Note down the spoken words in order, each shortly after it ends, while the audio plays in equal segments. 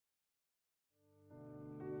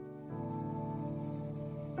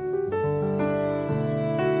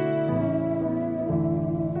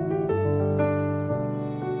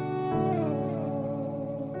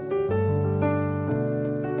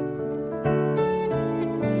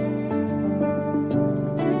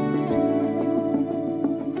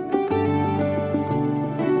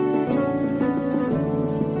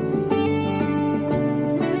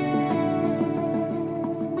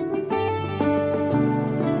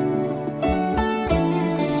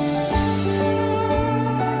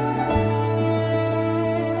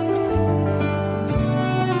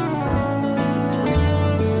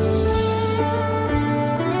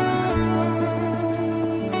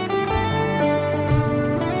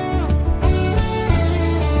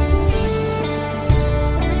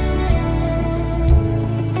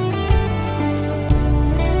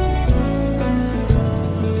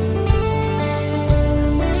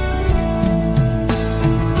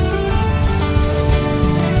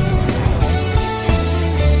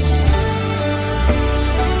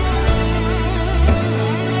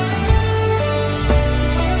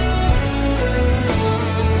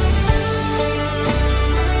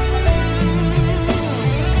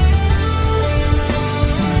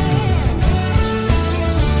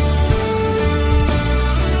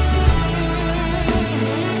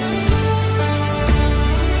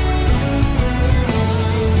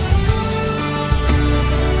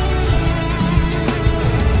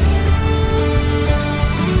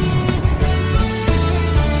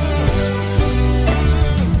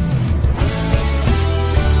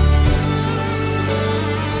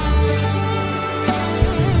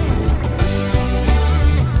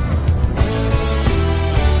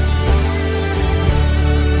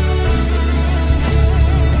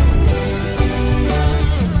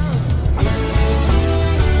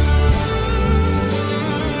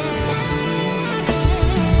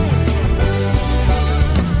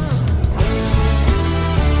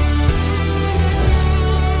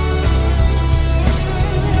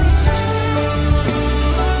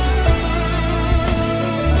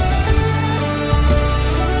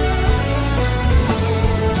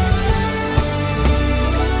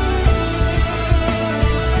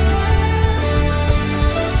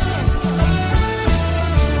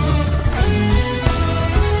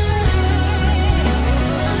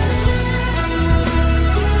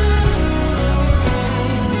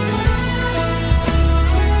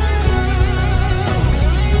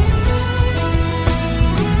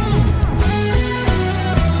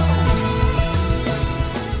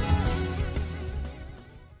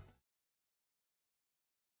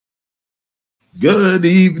Good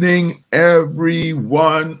evening,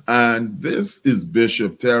 everyone, and this is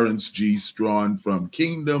Bishop Terrance G. Strachan from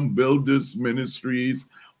Kingdom Builders Ministries,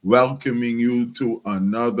 welcoming you to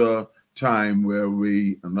another time where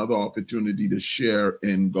another opportunity to share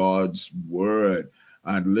in God's Word.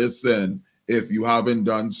 And listen, if you haven't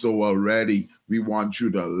done so already, we want you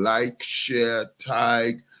to like, share,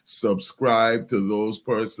 tag, subscribe to those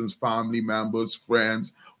persons, family members,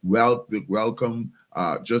 friends. Welcome.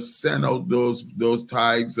 Just send out those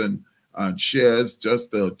tags and shares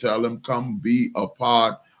just to tell them, come be a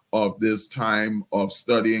part of this time of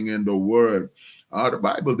studying in the Word. The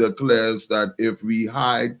Bible declares that if we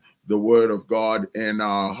hide the Word of God in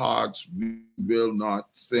our hearts, we will not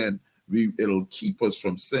sin. It'll keep us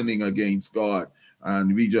from sinning against God.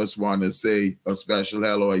 And we just want to say a special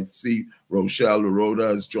hello. I see Rochelle Rhoda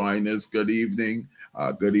has joined us. Good evening.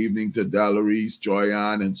 Good evening to Delarice,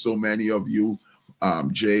 Joyanne, and so many of you,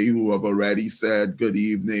 Jay, who have already said good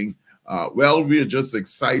evening. Well, we're just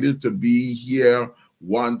excited to be here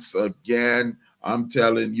once again. I'm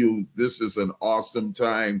telling you, this is an awesome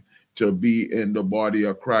time to be in the body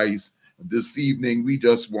of Christ. This evening, we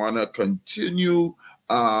just want to continue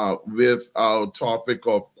with our topic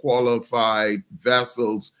of qualified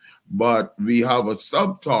vessels, but we have a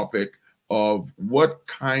subtopic of what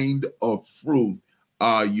kind of fruit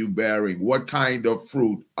are you bearing? What kind of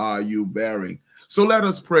fruit are you bearing? So let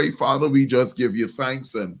us pray. Father, we just give you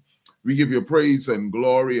thanks and we give you praise and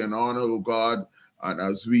glory and honor, oh God. And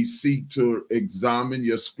as we seek to examine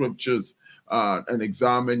your scriptures and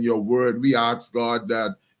examine your word, we ask, God,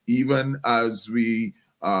 that even as we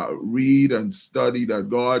read and study, that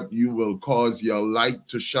God, you will cause your light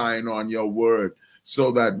to shine on your word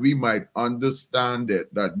so that we might understand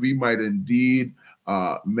it, that we might indeed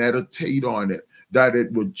meditate on it, that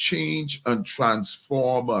it would change and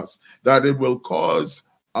transform us, that it will cause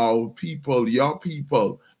our people, your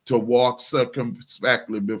people, to walk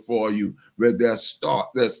circumspectly before you, with their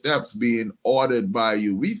steps being ordered by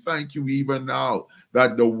you. We thank you even now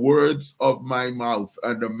that the words of my mouth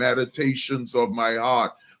and the meditations of my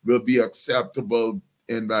heart will be acceptable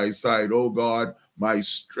in thy sight, O God, my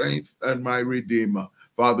strength and my redeemer.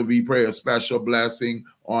 Father, we pray a special blessing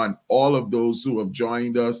on all of those who have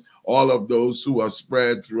joined us, all of those who are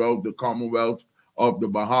spread throughout the Commonwealth of the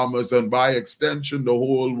Bahamas, and by extension, the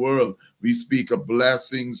whole world. We speak of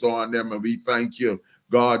blessings on them, and we thank you,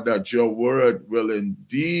 God, that your word will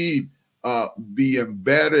indeed be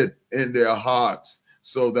embedded in their hearts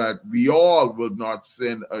so that we all will not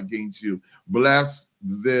sin against you. Bless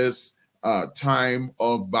this time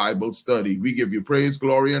of Bible study. We give you praise,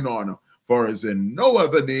 glory, and honor, for it's in no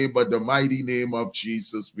other name but the mighty name of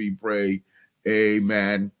Jesus we pray.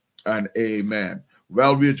 Amen and amen.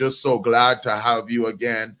 Well, we're just so glad to have you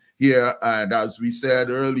again here. And as we said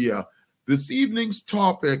earlier, this evening's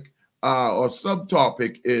topic or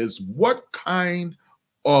subtopic is what kind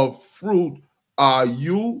of fruit are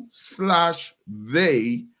you /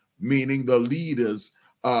 they, meaning the leaders,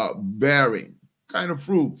 bearing? Kind of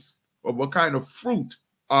fruits, or what kind of fruit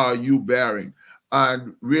are you bearing?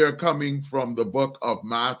 And we're coming from the book of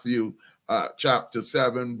Matthew, chapter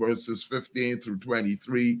 7, verses 15 through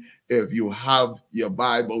 23. If you have your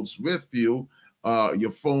Bibles with you,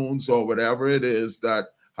 your phones or whatever it is that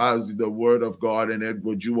has the word of God in it,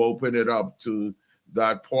 would you open it up to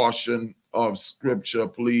that portion of scripture,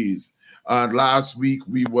 please? Last week,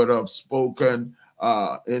 we would have spoken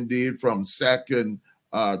indeed from 2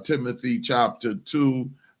 Timothy chapter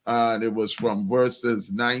 2, and it was from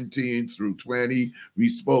verses 19 through 20. We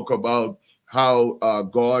spoke about how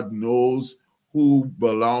God knows who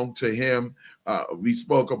belong to him. We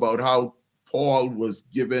spoke about how Paul was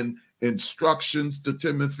given instructions to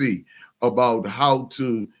Timothy about how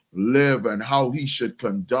to live and how he should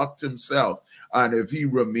conduct himself. And if he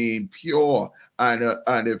remained pure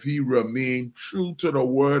and if he remained true to the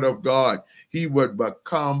word of God, he would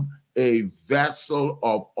become a vessel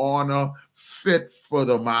of honor fit for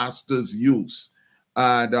the master's use.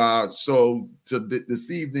 And so this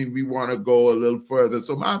evening, we want to go a little further.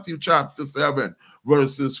 So Matthew chapter 7,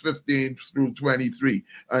 verses 15 through 23.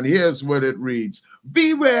 And here's what it reads.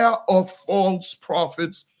 Beware of false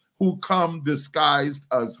prophets who come disguised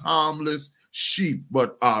as harmless sheep,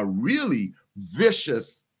 but are really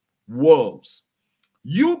vicious wolves.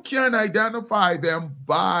 You can identify them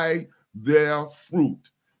by their fruit.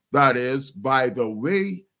 That is, by the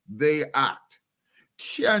way they act.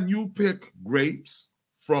 Can you pick grapes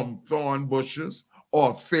from thorn bushes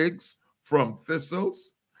or figs from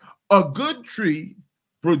thistles? A good tree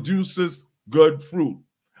produces good fruit,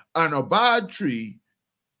 and a bad tree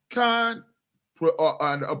can't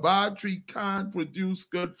produce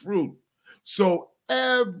good fruit. So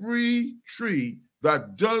every tree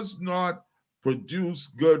that does not produce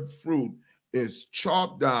good fruit is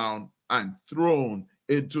chopped down and thrown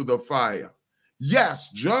into the fire. Yes,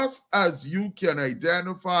 just as you can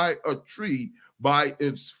identify a tree by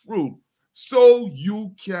its fruit, so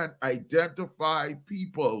you can identify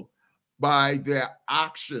people by their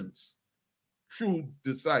actions. True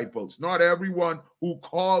disciples. Not everyone who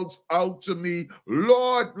calls out to me,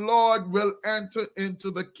 Lord, Lord, will enter into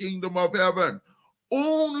the kingdom of heaven.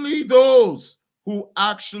 Only those who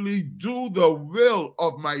actually do the will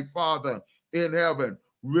of my Father in heaven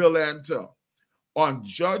will enter. On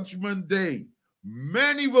judgment day,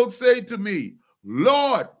 many will say to me,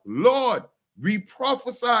 Lord, Lord, we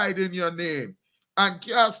prophesied in your name and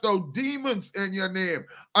cast out demons in your name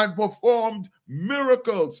and performed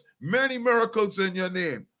miracles, many miracles in your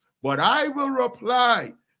name. But I will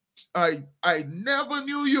reply, I never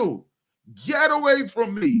knew you. Get away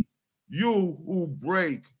from me, you who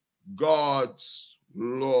break God's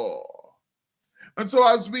law. And so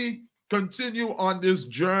as we continue on this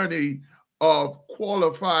journey of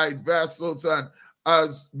qualified vessels, and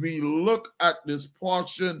as we look at this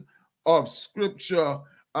portion of scripture,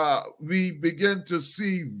 we begin to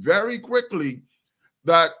see very quickly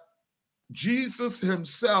that Jesus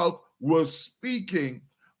himself was speaking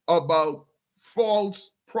about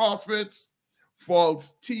false prophets,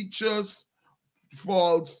 false teachers,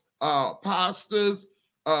 false pastors,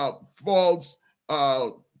 false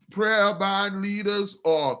prayer band leaders,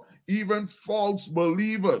 or even false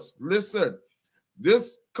believers. Listen,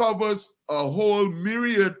 this covers a whole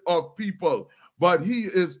myriad of people, but he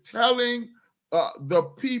is telling the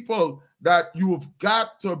people that you've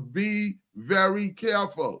got to be very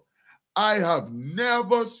careful. I have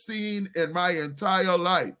never seen in my entire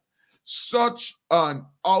life such an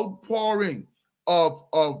outpouring of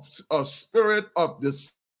a spirit of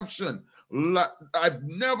deception. I've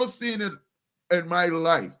never seen it in my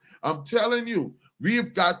life. I'm telling you,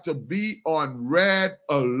 we've got to be on red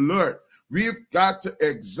alert. We've got to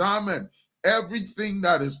examine everything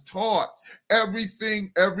that is taught,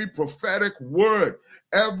 everything, every prophetic word,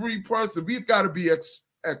 every person. We've got to be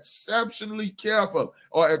exceptionally careful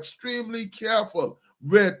or extremely careful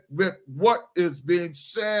with what is being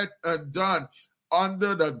said and done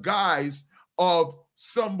under the guise of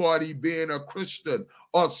somebody being a Christian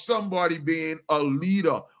or somebody being a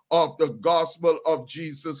leader of the gospel of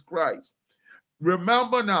Jesus Christ.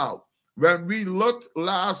 Remember now, when we looked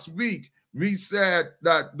last week, we said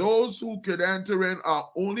that those who could enter in are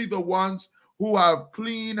only the ones who have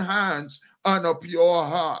clean hands and a pure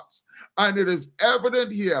heart. And it is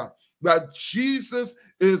evident here that Jesus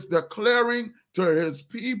is declaring to his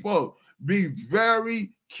people, be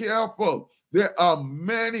very careful. There are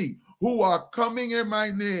many who are coming in my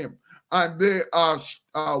name, and they are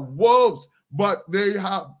wolves, but they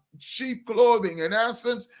have sheep clothing. In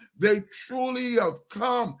essence, they truly have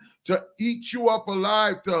come to eat you up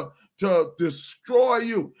alive, to destroy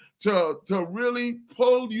you, to really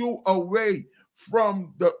pull you away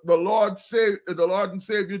from the Lord and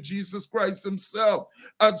Savior Jesus Christ himself.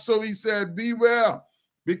 And so he said, beware,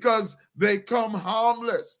 because they come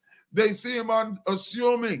harmless. They seem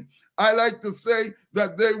unassuming. I like to say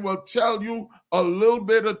that they will tell you a little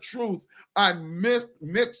bit of truth and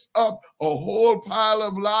mix up a whole pile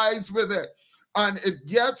of lies with it. And it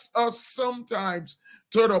gets us sometimes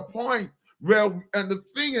to the point where, and the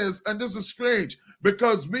thing is, and this is strange,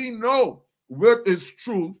 because we know what is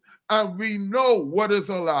truth and we know what is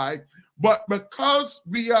a lie, but because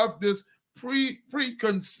we have this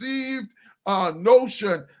preconceived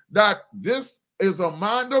notion that this is a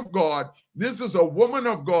man of God, this is a woman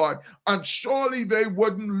of God, and surely they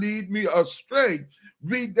wouldn't lead me astray,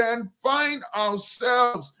 we then find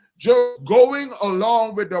ourselves just going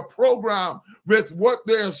along with the program, with what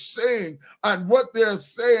they're saying, and what they're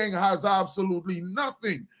saying has absolutely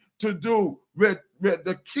nothing to do with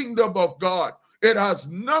the kingdom of God. It has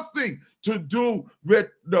nothing to do with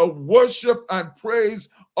the worship and praise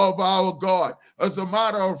of our God. As a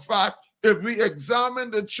matter of fact, if we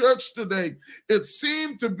examine the church today, it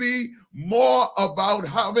seemed to be more about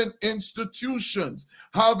having institutions,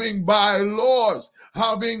 having bylaws,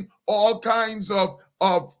 having all kinds of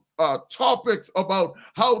topics about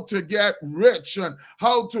how to get rich and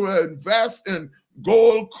how to invest in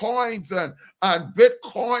gold coins and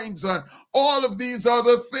bitcoins and all of these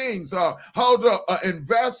other things, how to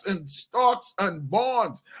invest in stocks and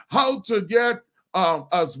bonds, how to get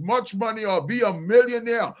as much money or be a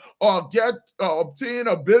millionaire or obtain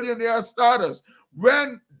a billionaire status,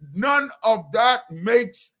 when none of that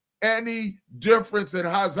makes any difference. It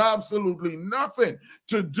has absolutely nothing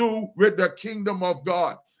to do with the kingdom of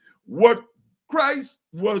God. What Christ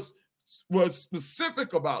was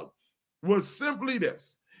specific about was simply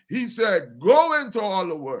this. He said, go into all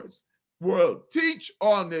the world, teach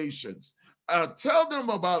all nations, tell them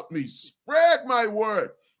about me, spread my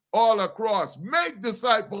word all across, make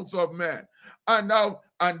disciples of men. And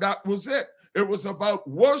that was it. It was about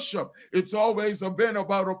worship. It's always been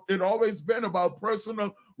about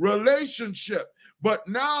personal relationship. But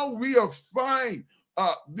now we are finding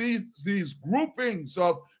these groupings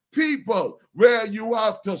of people where you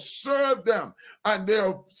have to serve them, and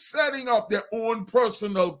they're setting up their own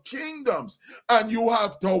personal kingdoms, and you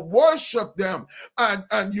have to worship them,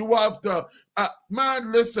 and you have to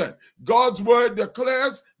man, listen, God's word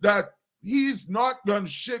declares that he's not going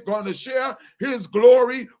to share his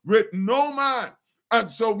glory with no man.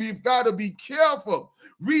 And so we've got to be careful.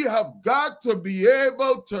 We have got to be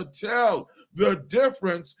able to tell the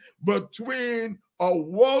difference between a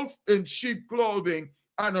wolf in sheep clothing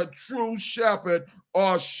and a true shepherd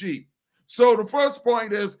or sheep. So the first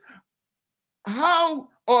point is, how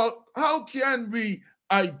can we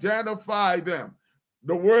identify them?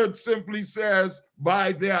 The word simply says,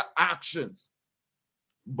 by their actions.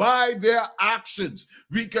 By their actions,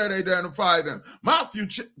 we can identify them. Matthew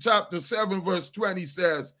chapter 7, verse 20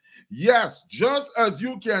 says, yes, just as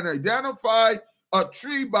you can identify a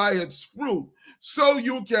tree by its fruit, so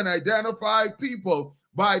you can identify people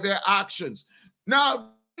by their actions.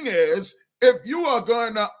 Now, the thing is, if you are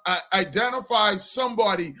going to identify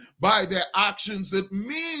somebody by their actions, it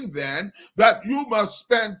means then that you must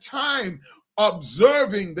spend time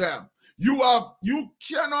observing them. You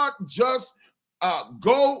cannot just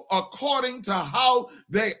go according to how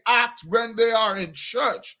they act when they are in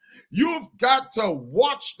church. You've got to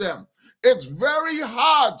watch them. It's very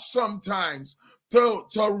hard sometimes to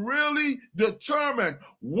really determine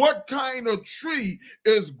what kind of tree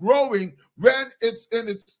is growing when it's in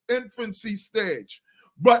its infancy stage.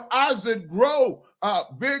 But as it grows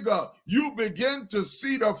bigger, you begin to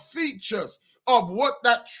see the features of what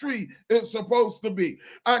that tree is supposed to be.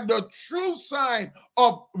 And the true sign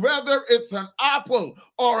of whether it's an apple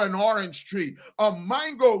or an orange tree, a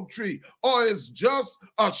mango tree, or it's just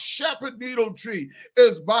a shepherd needle tree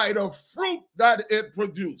is by the fruit that it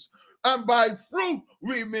produces. And by fruit,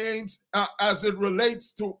 we mean, as it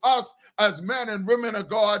relates to us as men and women of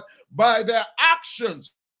God, by their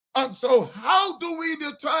actions. And so how do we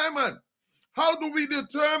determine? How do we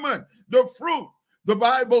determine the fruit? The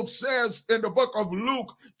Bible says in the book of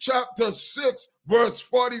Luke, chapter 6, verse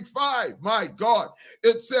 45, my God,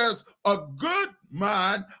 it says, a good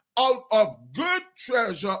man out of good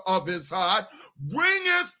treasure of his heart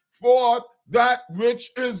bringeth forth that which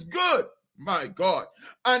is good. My God.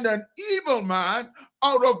 And an evil man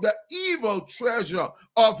out of the evil treasure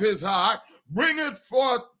of his heart bringeth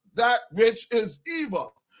forth that which is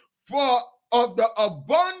evil. For of the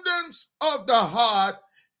abundance of the heart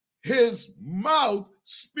his mouth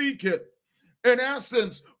speaketh. In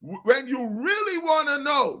essence, when you really want to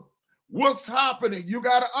know what's happening, you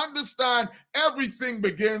got to understand everything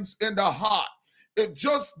begins in the heart. It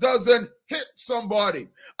just doesn't hit somebody.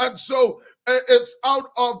 And so it's out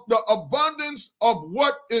of the abundance of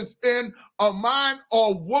what is in a man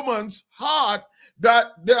or woman's heart that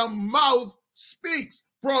their mouth speaks.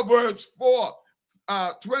 Proverbs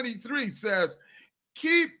 4:23 says,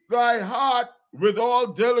 keep thy heart with all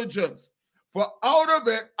diligence, for out of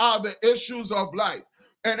it are the issues of life.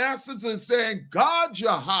 In essence, it's saying, guard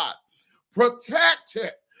your heart, protect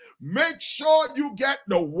it. Make sure you get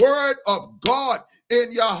the word of God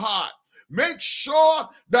in your heart. Make sure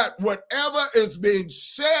that whatever is being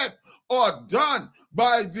said or done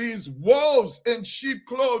by these wolves in sheep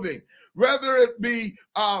clothing, whether it be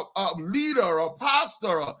a leader, a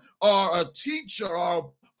pastor, or a teacher,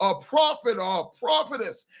 or a prophet or a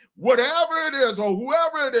prophetess, whatever it is or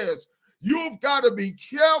whoever it is, you've got to be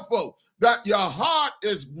careful that your heart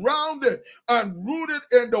is grounded and rooted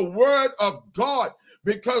in the word of God,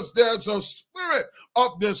 because there's a spirit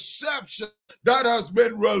of deception that has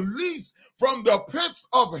been released from the pits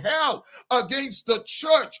of hell against the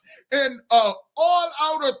church in an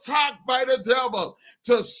all-out attack by the devil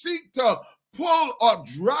to seek to pull or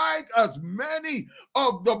drag as many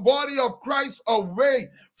of the body of Christ away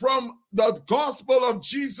from the gospel of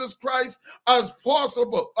Jesus Christ as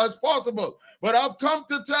possible. But I've come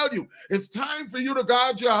to tell you, it's time for you to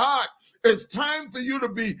guard your heart. It's time for you to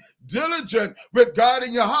be diligent with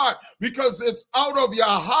guarding your heart, because it's out of your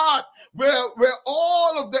heart where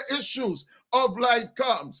all of the issues of life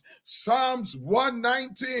comes. Psalms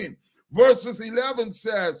 119 verses 11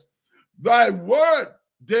 says, thy word,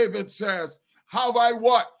 David says, have I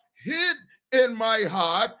what? Hid in my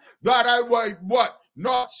heart, that I might what?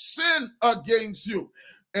 not sin against you.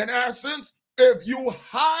 In essence, if you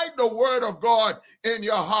hide the word of God in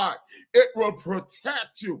your heart, it will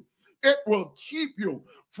protect you. It will keep you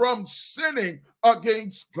from sinning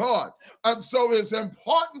against God. And so it's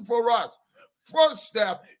important for us. First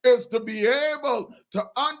step is to be able to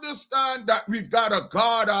understand that we've got to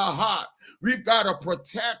guard our heart. We've got to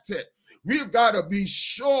protect it. We've got to be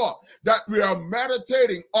sure that we are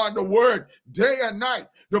meditating on the word day and night.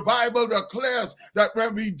 The Bible declares that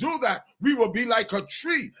when we do that, we will be like a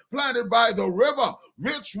tree planted by the river,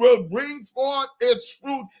 which will bring forth its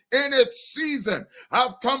fruit in its season.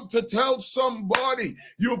 I've come to tell somebody,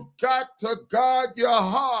 you've got to guard your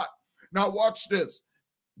heart. Now watch this.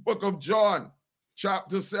 Book of John,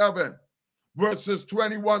 chapter 7, verses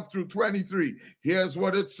 21 through 23. Here's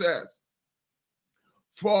what it says.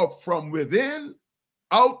 For from within,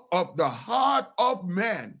 out of the heart of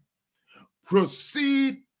man,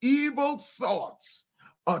 proceed evil thoughts,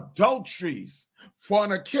 adulteries,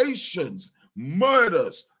 fornications,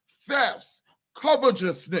 murders, thefts,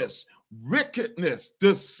 covetousness, wickedness,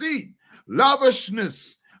 deceit,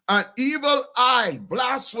 lavishness, an evil eye,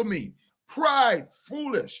 blasphemy, pride,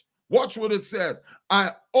 foolish. Watch what it says.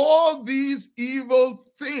 And all these evil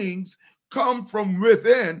things come from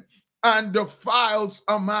within and defiles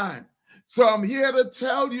a man. So I'm here to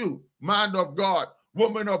tell you, man of God,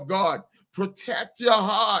 woman of God, protect your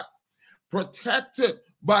heart. Protect it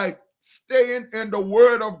by staying in the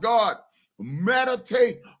word of God.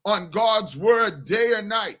 Meditate on God's word day and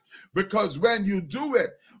night. Because when you do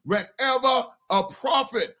it, whenever a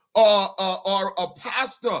prophet or a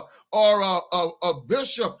pastor or a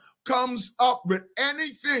bishop comes up with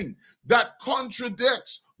anything that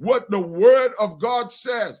contradicts what the word of God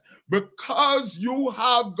says, because you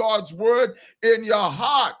have God's word in your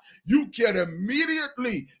heart, you can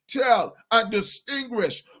immediately tell and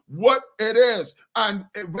distinguish what it is and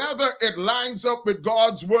whether it lines up with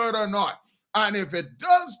God's word or not. And if it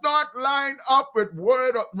does not line up with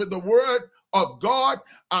the word of God,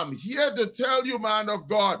 I'm here to tell you, man of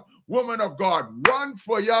God, woman of God, run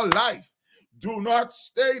for your life. Do not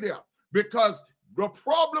stay there, because the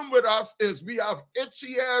problem with us is we have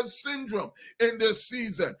itchy ears syndrome in this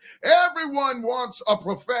season. Everyone wants a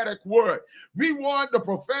prophetic word. We want the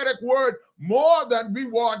prophetic word more than we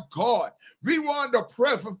want God. We want the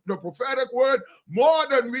prophetic word more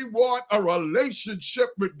than we want a relationship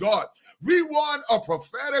with God. We want a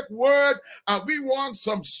prophetic word and we want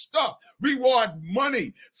some stuff. We want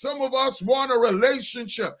money. Some of us want a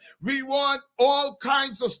relationship. We want all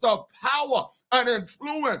kinds of stuff, power and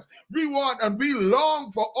influence. We want and we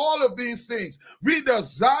long for all of these things. We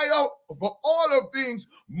desire for all of things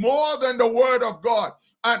more than the word of God.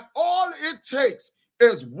 And all it takes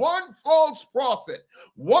is one false prophet,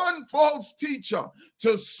 one false teacher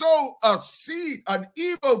to sow a seed, an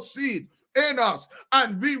evil seed in us,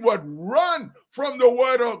 and we would run from the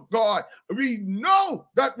word of God. We know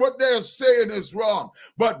that what they're saying is wrong,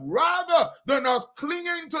 but rather than us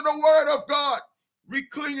clinging to the word of God, we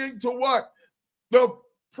clinging to what? The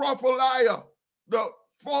prophet, the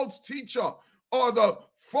false teacher, or the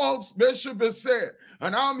false bishop is saying.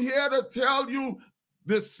 And I'm here to tell you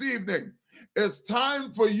this evening, it's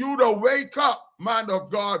time for you to wake up, man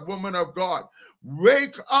of God, woman of God.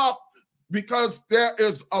 Wake up, because there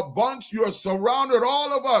is a bunch, you're surrounded,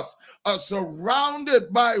 all of us are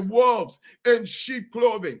surrounded by wolves in sheep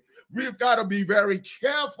clothing. We've got to be very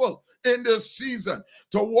careful in this season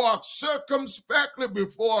to walk circumspectly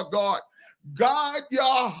before God. Guard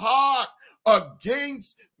your heart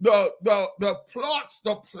against the plots,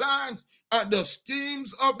 the plans, and the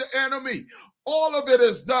schemes of the enemy. All of it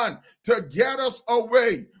is done to get us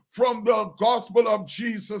away from the gospel of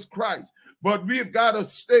Jesus Christ. But we've got to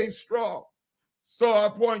stay strong. So our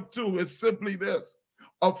point 2 is simply this.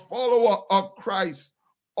 A follower of Christ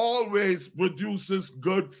always produces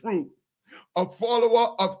good fruit. A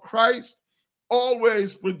follower of Christ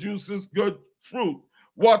always produces good fruit.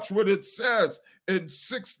 Watch what it says in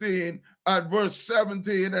 16 and verse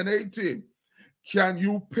 17 and 18. Can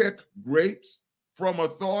you pick grapes from a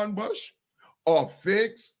thorn bush or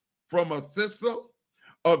figs from a thistle?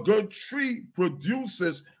 A good tree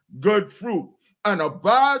produces good fruit, and a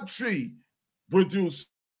bad tree produces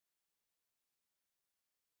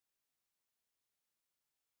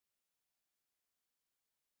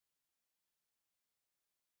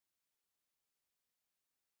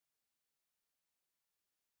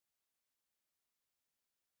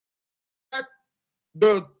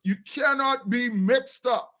you cannot be mixed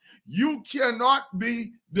up. You cannot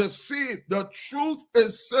be deceived. The truth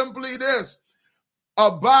is simply this.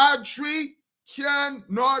 A bad tree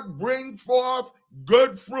cannot bring forth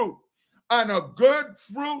good fruit. And a good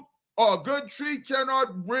fruit or a good tree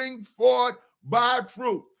cannot bring forth bad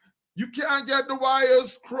fruit. You can't get the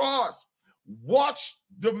wires crossed. Watch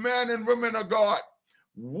the men and women of God.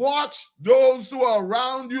 Watch those who are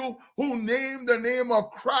around you who name the name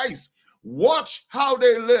of Christ. Watch how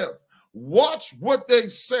they live. Watch what they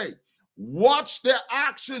say. Watch their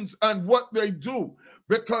actions and what they do,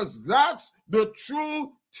 because that's the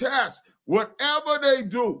true test. Whatever they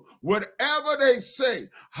do, whatever they say,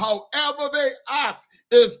 however they act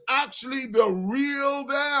is actually the real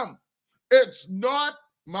them. It's not,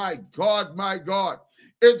 my God,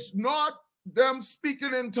 it's not them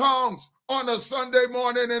speaking in tongues on a Sunday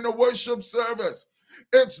morning in a worship service.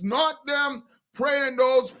 It's not them praying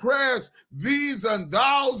those prayers, these and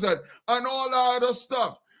thous and all that other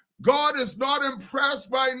stuff. God is not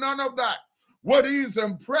impressed by none of that. What he's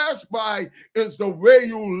impressed by is the way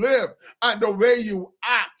you live and the way you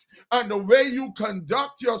act and the way you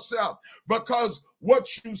conduct yourself. Because what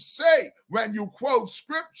you say when you quote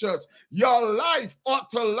scriptures, your life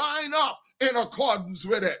ought to line up in accordance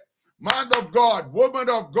with it. Man of God, woman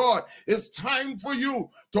of God, it's time for you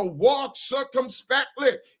to walk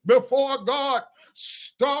circumspectly before God.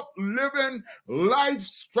 Stop living life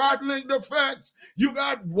straddling the fence. You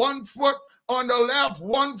got one foot on the left,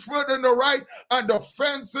 one foot in the right, and the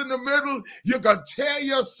fence in the middle. You can tear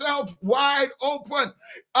yourself wide open.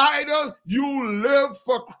 Either you live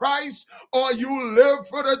for Christ or you live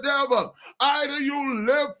for the devil. Either you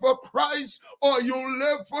live for Christ or you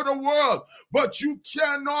live for the world. But you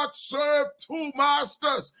cannot serve two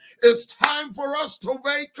masters. It's time for us to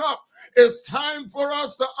wake up. It's time for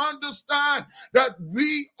us to understand that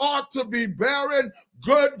we ought to be bearing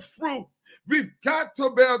good fruit. We've got to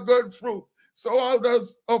bear good fruit. So how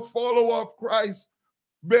does a follower of Christ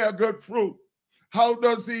bear good fruit? How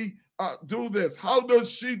does he do this? How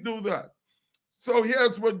does she do that? So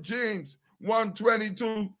here's what James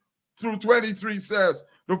 1:22 through 23 says.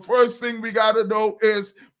 The first thing we got to know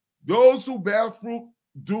is those who bear fruit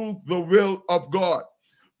do the will of God.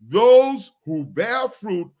 Those who bear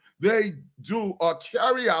fruit, they do or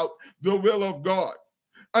carry out the will of God.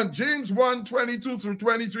 And James 1:22 through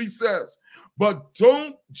 23 says, but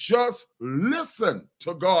don't just listen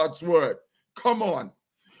to God's word. Come on.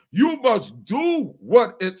 You must do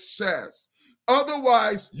what it says.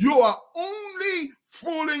 Otherwise, you are only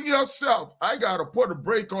fooling yourself. I got to put a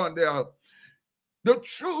break on there. The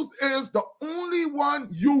truth is, the only one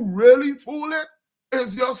you really fooling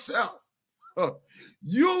is yourself.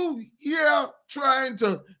 You here trying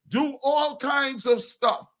to do all kinds of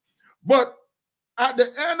stuff. But at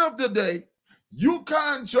the end of the day, you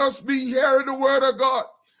can't just be hearing the word of God.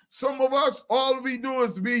 Some of us, all we do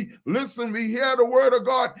is we listen, we hear the word of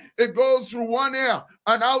God. It goes through one ear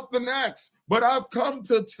and out the next. But I've come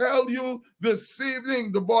to tell you this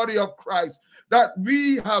evening, the body of Christ, that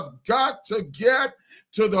we have got to get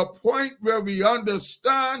to the point where we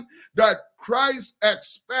understand that Christ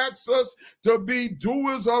expects us to be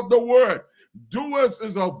doers of the word. Doers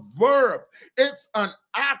is a verb. It's an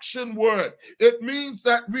action word. It means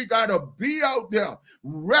that we got to be out there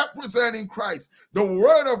representing Christ. The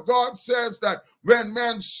word of God says that when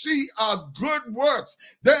men see our good works,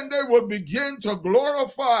 then they will begin to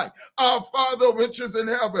glorify our Father which is in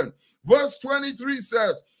heaven. Verse 23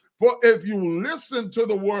 says, for if you listen to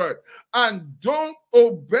the word and don't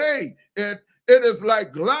obey it, it is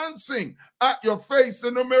like glancing at your face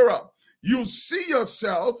in the mirror. You see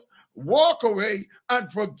yourself, walk away,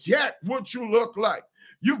 and forget what you look like.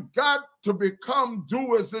 You've got to become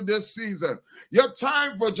doers in this season. Your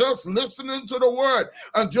time for just listening to the word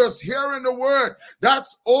and just hearing the word,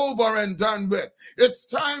 that's over and done with. It's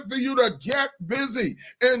time for you to get busy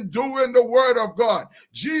in doing the word of God.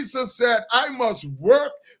 Jesus said, I must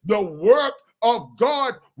work the work of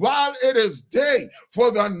God while it is day,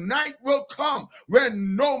 for the night will come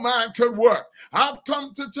when no man can work. I've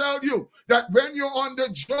come to tell you that when you're on the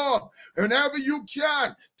job, whenever you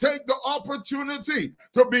can, take the opportunity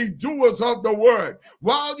to be doers of the word.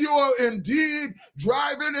 While you are indeed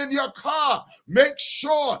driving in your car, make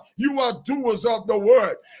sure you are doers of the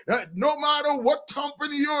word. No matter what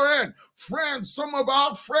company you're in, friends, some of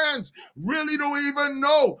our friends really don't even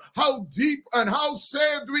know how deep and how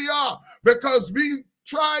saved we are, because we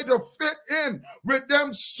try to fit in with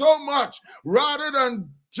them so much rather than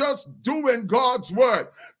just doing God's word.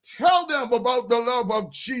 Tell them about the love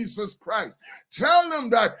of Jesus Christ. Tell them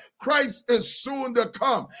that Christ is soon to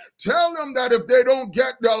come. Tell them that if they don't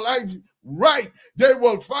get their life right, they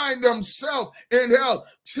will find themselves in hell.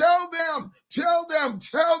 Tell them.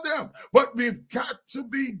 But we've got to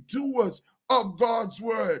be doers of God's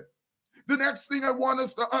word. The next thing I want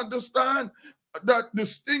us to understand, that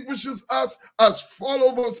distinguishes us as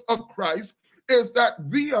followers of Christ is that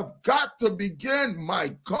we have got to begin,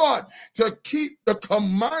 my God, to keep the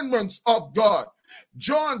commandments of God.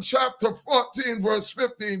 John chapter 14 verse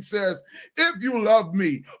 15 says, if you love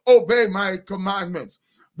me, obey my commandments.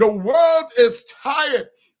 The world is tired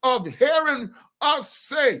of hearing us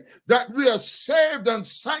say that we are saved and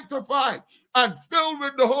sanctified and filled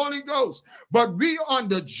with the Holy Ghost, but we on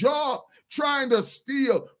the job trying to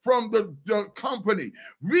steal from the company.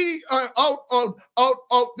 We are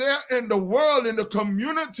out there in the world, in the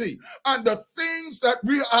community, and the things that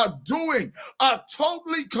we are doing are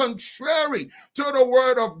totally contrary to the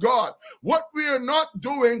word of God. What we are not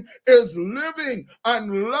doing is living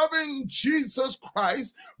and loving Jesus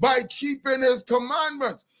Christ by keeping his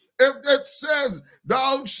commandments. If it says,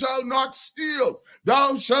 thou shalt not steal,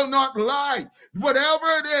 thou shalt not lie, whatever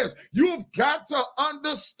it is, you've got to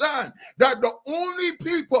understand that the only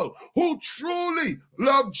people who truly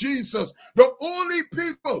love Jesus, the only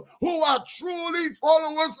people who are truly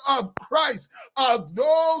followers of Christ are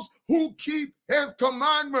those who keep his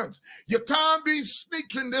commandments. You can't be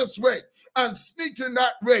sneaking this way and sneaking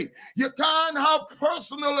that way. You can't have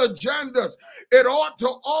personal agendas. It ought to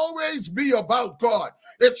always be about God.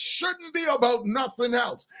 It shouldn't be about nothing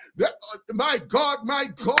else. My God,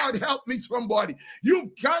 help me somebody.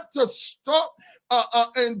 You've got to stop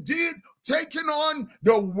indeed taking on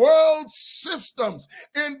the world systems,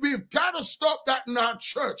 and we've got to stop that in our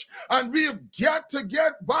church, and we've got to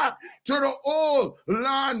get back to the old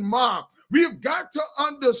landmark. We've got to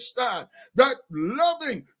understand that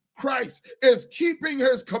loving Christ is keeping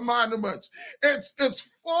his commandments.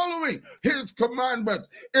 It's following his commandments.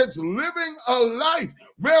 It's living a life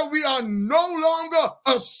where we are no longer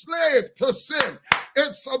a slave to sin.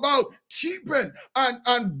 It's about keeping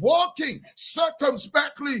and walking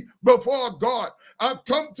circumspectly before God. I've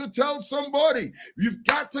come to tell somebody, you've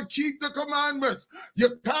got to keep the commandments.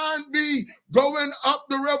 You can't be going up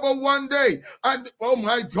the river one day and, oh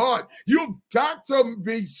my God, you've got to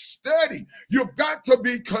be steady. You've got to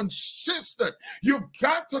be consistent. You've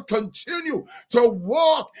got to continue to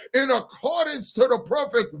walk in accordance to the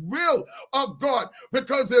perfect will of God.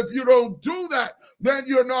 Because if you don't do that, then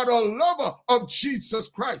you're not a lover of Jesus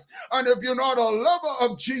Christ. And if you're not a lover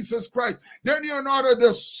of Jesus Christ, then you're not a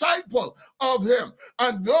disciple of him.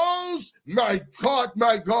 And those, my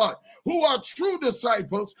God, who are true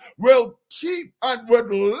disciples will keep and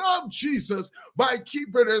would love Jesus by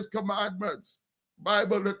keeping his commandments.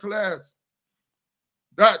 Bible declares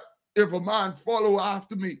that if a man follow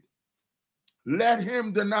after me, let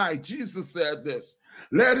him deny. Jesus said this.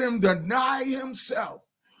 Let him deny himself,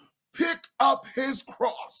 pick up his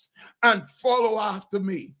cross, and follow after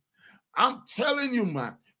me. I'm telling you,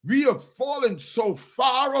 man, we have fallen so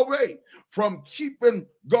far away from keeping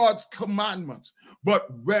God's commandments. But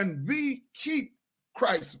when we keep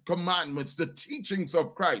Christ's commandments, the teachings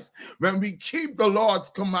of Christ, when we keep the Lord's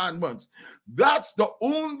commandments, that's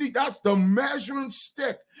the measuring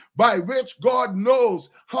stick by which God knows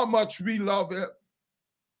how much we love him.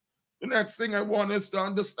 The next thing I want us to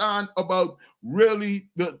understand about really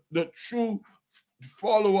the true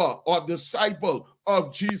follower or disciple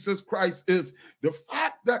of Jesus Christ is the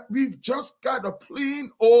fact that we've just got to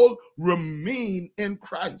plain old remain in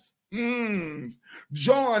Christ.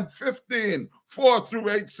 John 15,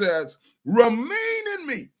 4-8 says, remain in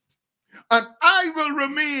me, and I will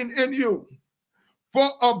remain in you. For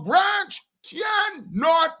a branch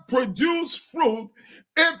cannot produce fruit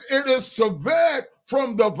if it is severed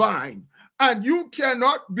from the vine, and you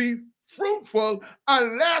cannot be fruitful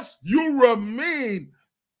unless you remain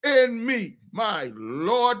in me. My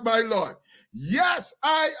Lord, my Lord. Yes,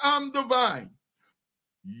 I am the vine.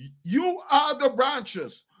 You are the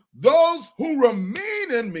branches. Those who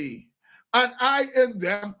remain in me and I in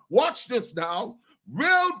them, watch this now,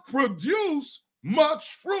 will produce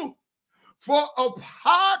much fruit. For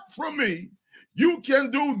apart from me, you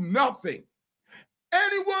can do nothing.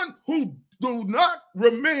 Anyone who do not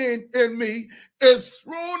remain in me is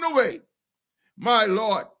thrown away, my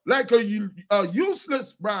Lord, like a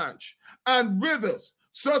useless branch, and withers.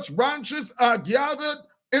 Such branches are gathered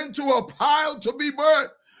into a pile to be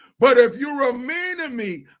burnt. But if you remain in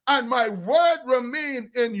me and my word remain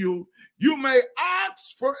in you, you may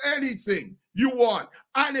ask for anything you want,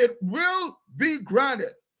 and it will be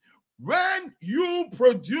granted. When you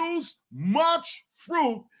produce much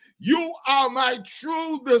fruit, you are my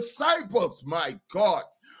true disciples, my God.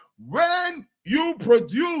 When you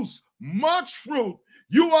produce much fruit,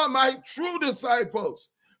 you are my true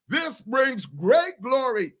disciples. This brings great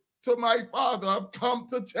glory to my Father. I've come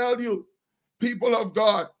to tell you, people of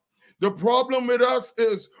God, The problem with us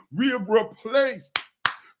is we have replaced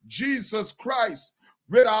Jesus Christ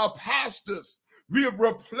with our pastors. We have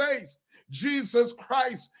replaced Jesus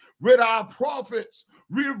Christ with our prophets.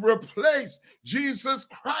 We've replaced Jesus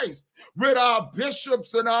Christ with our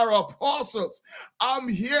bishops and our apostles. I'm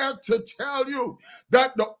here to tell you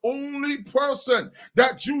that the only person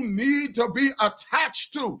that you need to be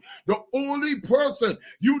attached to, the only person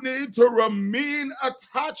you need to remain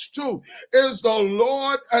attached to is the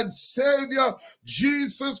Lord and Savior,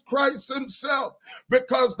 Jesus Christ himself.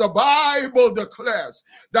 Because the Bible declares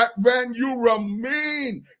that when you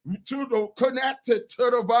remain connected to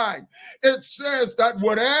the vine, it says that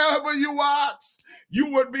whatever you ask,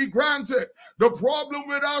 you would be granted. The problem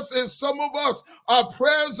with us is some of us, our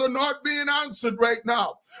prayers are not being answered right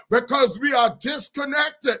now because we are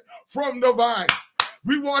disconnected from the vine.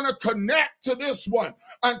 We want to connect to this one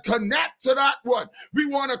and connect to that one. We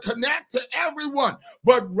want to connect to everyone,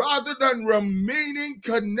 but rather than remaining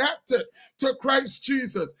connected to Christ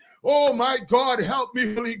Jesus, oh my God, help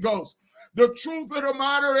me, Holy Ghost. The truth of the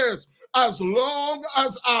matter is, as long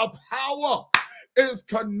as our power is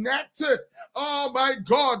connected, oh my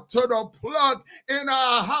God, to the plug in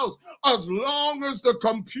our house, as long as the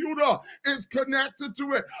computer is connected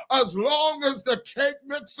to it, as long as the cake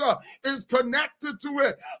mixer is connected to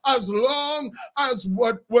it, as long as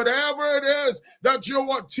whatever it is that your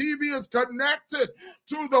TV is connected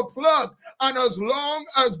to the plug, and as long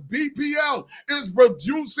as BPL is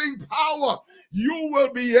producing power, you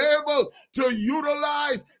will be able to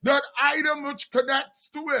utilize that item which connects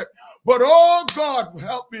to it. But oh God,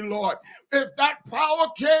 help me, Lord, if that power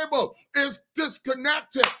cable is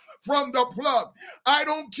disconnected from the plug, I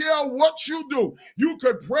don't care what you do. You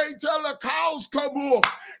could pray till the cows come home.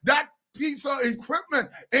 That piece of equipment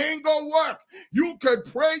ain't gonna work. You could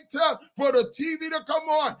pray for the TV to come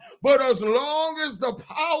on, but as long as the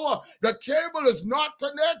power, the cable is not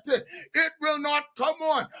connected, it will not come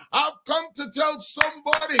on. I've come to tell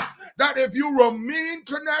somebody that if you remain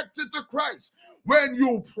connected to Christ, when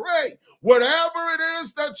you pray, whatever it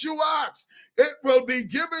is that you ask, it will be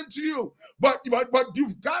given to you. But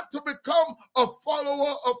you've got to become a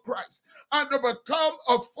follower of Christ. And to become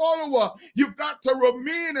a follower, you've got to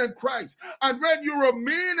remain in Christ. And when you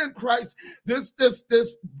remain in Christ, this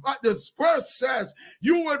verse says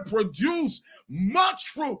you would produce much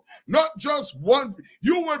fruit, not just one.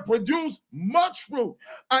 You would produce much fruit,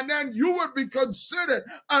 and then you would be considered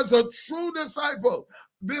as a true disciple.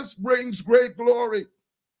 This brings great glory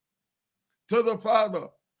to the Father.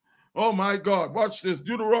 Oh my God, watch this.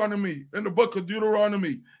 Deuteronomy, in the book of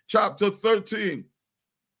Deuteronomy, chapter 13,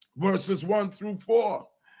 verses 1 through 4.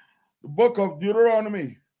 The book of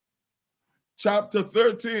Deuteronomy, chapter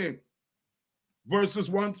 13,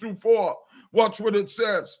 verses 1 through 4. Watch what it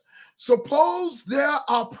says. Suppose there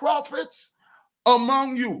are prophets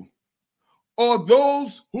among you, or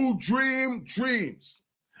those who dream dreams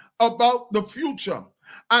about the future,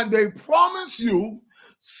 and they promise you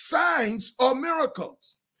signs or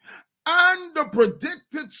miracles, and the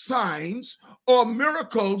predicted signs or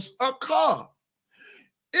miracles occur.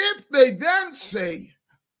 If they then say,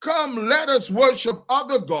 come, let us worship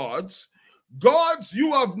other gods, gods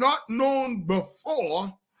you have not known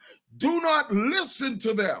before, do not listen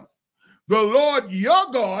to them. The Lord your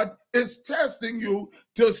God is testing you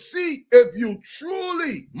to see if you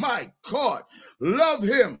truly, my God, love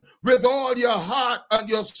him with all your heart and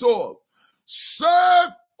your soul.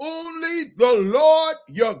 Serve only the Lord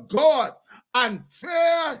your God and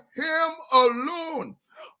fear him alone.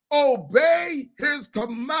 Obey his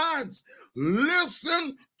commands.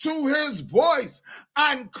 Listen to his voice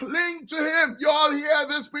and cling to him. Y'all hear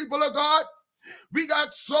this, people of God? We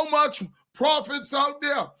got so much prophets out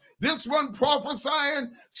there. This one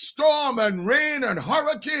prophesying storm and rain and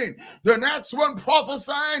hurricane. The next one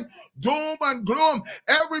prophesying doom and gloom.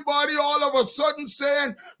 Everybody all of a sudden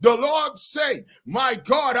saying, the Lord say, my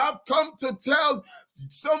God, I've come to tell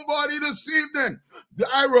somebody this evening.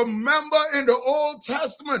 I remember in the Old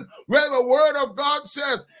Testament where the word of God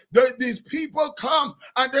says that these people come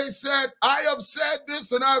and they said, I have said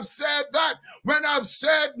this and I've said that, when I've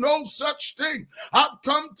said no such thing. I've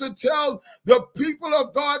come to tell the people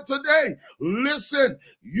of God today, listen,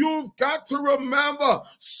 you've got to remember,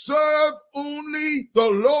 serve only the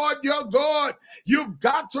Lord your God. You've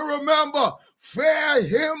got to remember, fear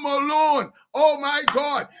him alone. Oh my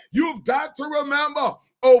God, you've got to remember,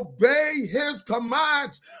 obey his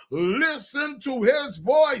commands, listen to his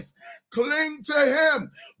voice, cling to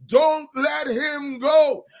him, don't let him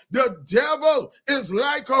go. The devil is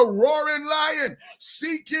like a roaring lion,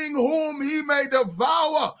 seeking whom he may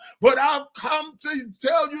devour. But I've come to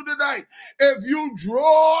tell you tonight, if you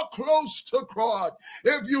draw close to God,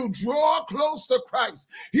 if you draw close to Christ,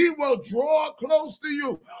 he will draw close to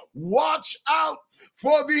you. Watch out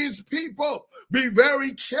for these people. Be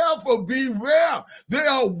very careful. Beware. They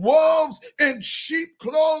are wolves in sheep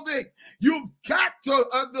clothing. You've got to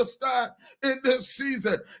understand in this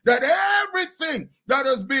season that everything that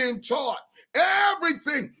is being taught,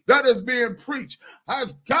 everything that is being preached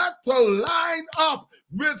has got to line up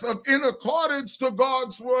with, in accordance to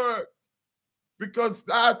God's word, because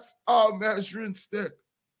that's our measuring stick.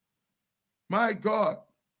 My God,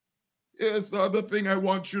 here's the other thing I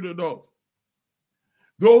want you to know.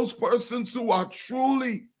 Those persons who are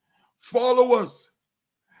truly followers,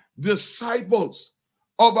 disciples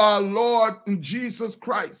of our Lord Jesus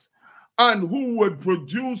Christ, and who would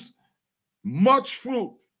produce much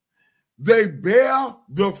fruit, they bear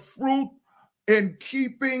the fruit in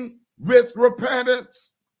keeping with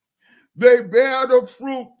repentance. They bear the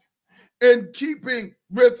fruit in keeping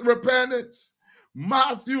with repentance.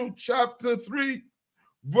 Matthew chapter 3,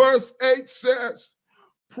 verse 8 says,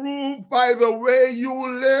 prove by the way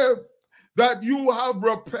you live that you have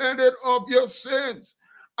repented of your sins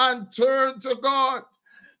and turned to God.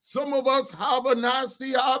 Some of us have a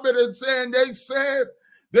nasty habit in saying they saved.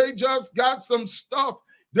 They just got some stuff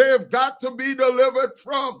they've got to be delivered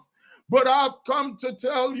from. But I've come to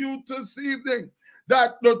tell you this evening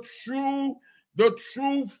that the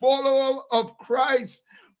true follower of Christ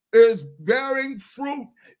is bearing fruit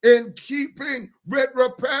in keeping with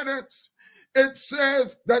repentance. It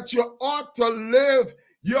says that you ought to live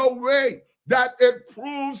your way, that it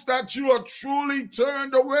proves that you are truly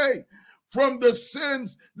turned away from the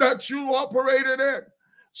sins that you operated in.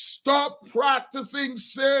 Stop practicing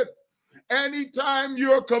sin. Anytime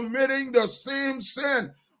you're committing the same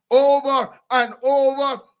sin over and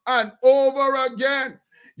over and over again,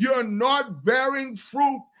 you're not bearing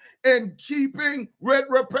fruit in keeping with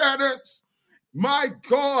repentance. My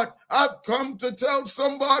God, I've come to tell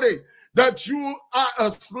somebody that you are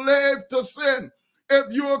a slave to sin if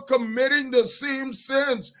you're committing the same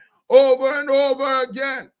sins over and over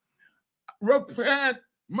again. Repent,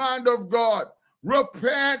 man of God.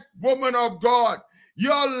 Repent, woman of God.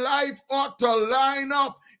 Your life ought to line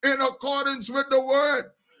up in accordance with the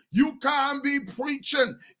word. You can't be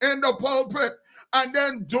preaching in the pulpit and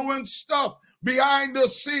then doing stuff behind the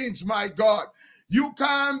scenes, my God. You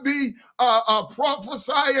can't be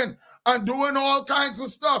prophesying and doing all kinds of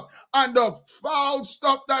stuff, and the foul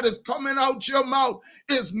stuff that is coming out your mouth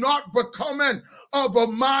is not becoming of a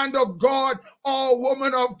man of God or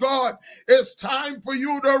woman of God. It's time for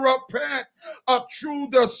you to repent. A true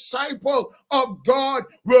disciple of God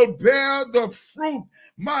will bear the fruit,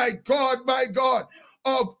 my God,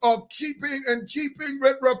 of keeping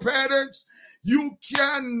with repentance. You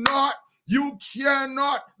cannot,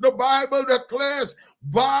 the Bible declares,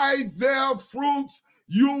 by their fruits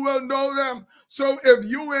you will know them. So if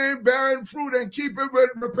you ain't bearing fruit and keeping with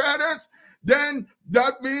repentance, then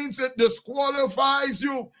that means it disqualifies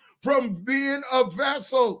you from being a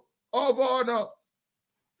vessel of honor.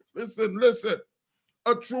 Listen,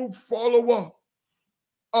 a true follower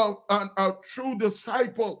of a true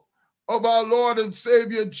disciple of our Lord and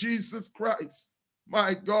Savior Jesus Christ,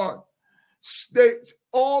 my God,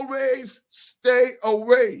 always stay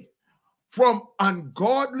away from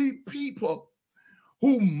ungodly people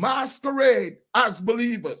who masquerade as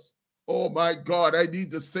believers. Oh my God, I need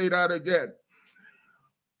to say that again.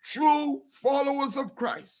 True followers of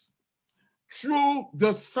Christ, true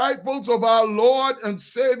disciples of our Lord and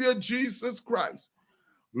Savior Jesus Christ,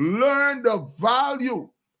 learn the value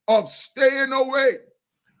of staying away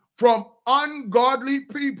from ungodly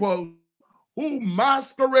people who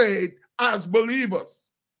masquerade as believers.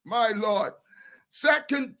 My Lord.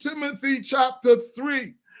 2 Timothy chapter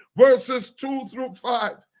 3, verses 2 through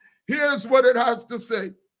 5. Here's what it has to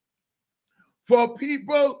say. For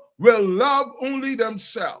people will love only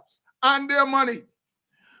themselves and their money.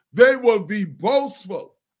 They will be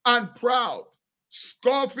boastful and proud,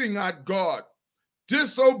 scoffing at God,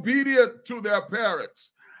 disobedient to their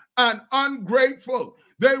parents, and ungrateful.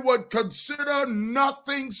 They would consider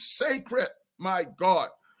nothing sacred, my God.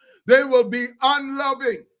 They will be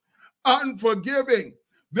unloving, unforgiving.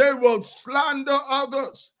 They will slander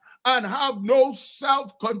others and have no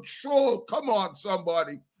self-control. Come on,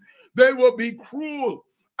 somebody. They will be cruel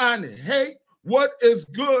and hate what is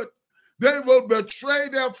good. They will betray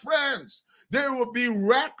their friends. They will be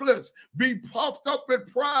reckless, be puffed up with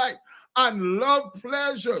pride, and love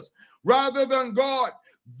pleasures rather than God.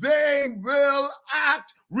 They will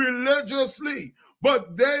act religiously,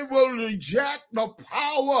 but they will reject the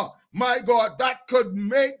power, my God, that could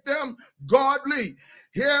make them godly.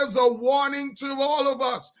 Here's a warning to all of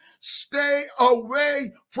us. Stay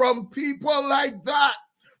away from people like that.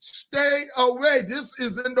 Stay away. This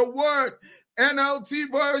is in the word.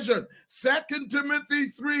 NLT version, 2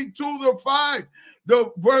 Timothy 3:2-5.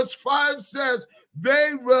 The verse 5 says,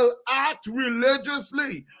 they will act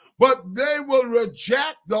religiously, but they will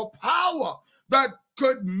reject the power that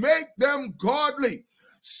could make them godly.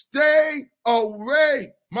 Stay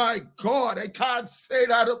away. My God, I can't say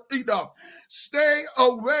that enough. Stay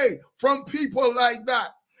away from people like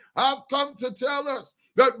that. I've come to tell us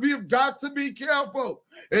that we've got to be careful.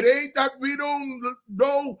 It ain't that we don't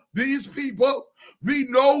know these people. We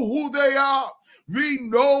know who they are. We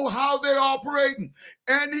know how they operate.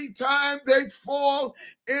 Anytime they fall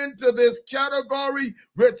into this category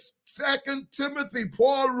with 2 Timothy,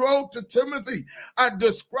 Paul wrote to Timothy and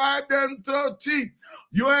described them to a T.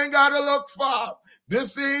 You ain't got to look far.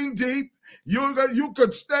 This ain't deep. You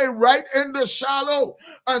could stay right in the shallow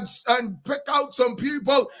and pick out some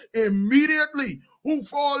people immediately who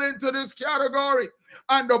fall into this category.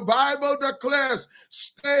 And the Bible declares,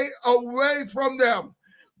 stay away from them.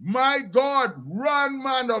 My God, run,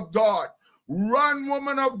 man of God. Run,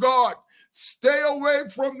 woman of God. Stay away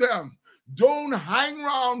from them. Don't hang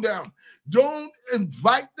around them. Don't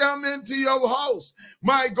invite them into your house.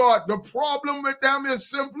 My God, the problem with them is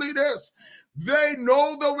simply this. They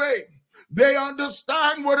know the way. They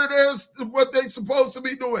understand what it is, what they're supposed to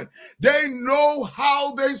be doing. They know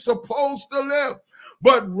how they're supposed to live.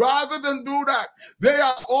 But rather than do that, they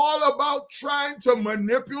are all about trying to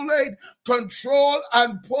manipulate, control,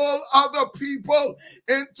 and pull other people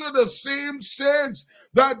into the same sins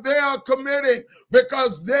that they are committing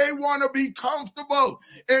because they want to be comfortable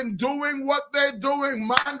in doing what they're doing.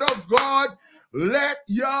 Man of God, let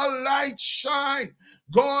your light shine.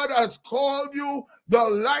 God has called you the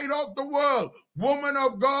light of the world. Woman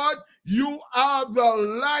of God, you are the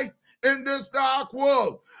light in this dark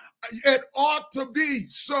world. It ought to be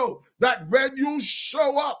so that when you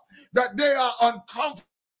show up, that they are uncomfortable.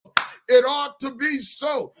 It ought to be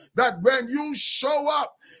so that when you show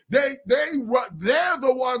up, they're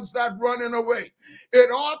the ones that running away.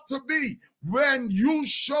 It ought to be when you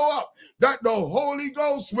show up that the Holy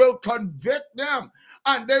Ghost will convict them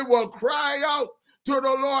and they will cry out to the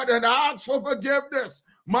Lord and ask for forgiveness.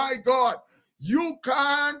 My God, you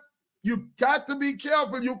got to be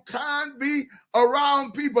careful. You can't be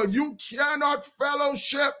around people. You cannot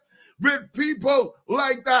fellowship with people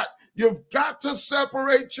like that. You've got to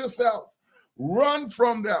separate yourself. Run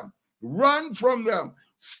from them. Run from them.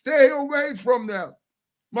 Stay away from them.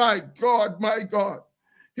 My God, my God.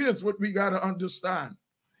 Here's what we got to understand.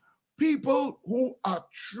 People who are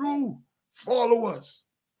true followers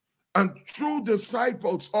and true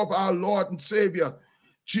disciples of our Lord and Savior,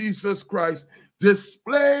 Jesus Christ,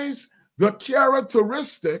 displays the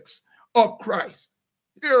characteristics of Christ.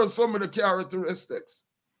 Here are some of the characteristics.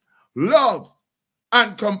 Love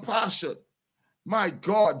and compassion. My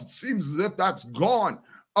God, it seems as if that's gone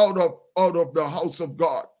out of the house of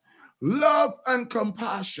God. Love and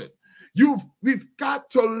compassion. We've got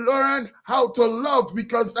to learn how to love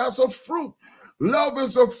because that's a fruit. Love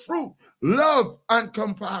is a fruit. Love and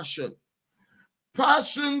compassion.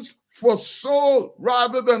 Passions for soul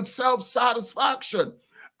rather than self-satisfaction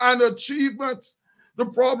and achievements. The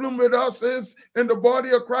problem with us is in the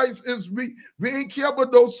body of Christ is we ain't care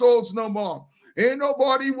about those souls no more. Ain't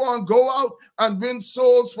nobody want to go out and win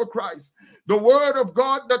souls for Christ. The word of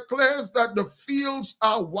God declares that the fields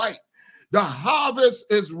are white. The harvest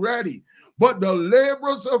is ready, but the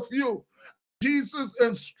laborers are few. Jesus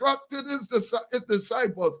instructed his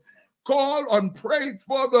disciples, call and pray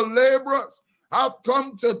for the laborers. I've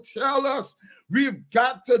come to tell us we've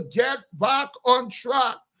got to get back on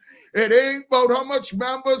track. It ain't about how much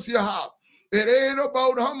members you have. It ain't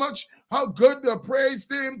about how good the praise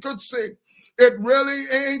team could sing. It really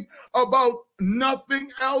ain't about nothing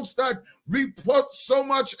else that we put so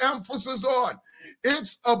much emphasis on.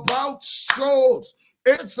 It's about souls.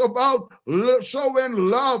 It's about showing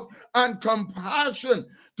love and compassion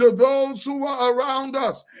to those who are around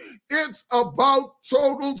us. It's about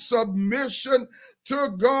total submission to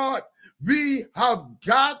God. We have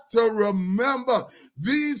got to remember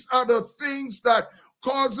these are the things that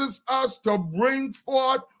causes us to bring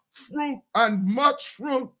forth fruit and much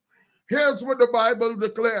fruit. Here's what the Bible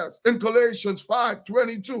declares in Galatians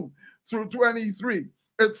 5:22-23.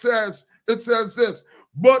 It says this,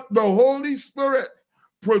 but the Holy Spirit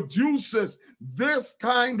produces this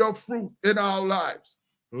kind of fruit in our lives.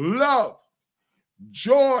 Love,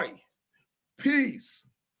 joy, peace,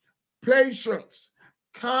 patience,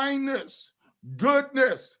 kindness,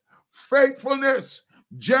 goodness, faithfulness,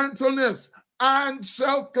 gentleness, and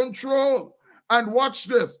self-control. And watch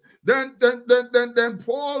this. Then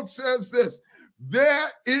Paul says this: there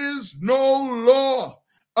is no law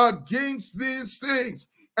against these things.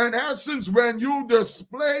 In essence, when you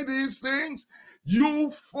display these things, you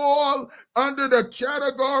fall under the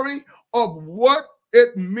category of what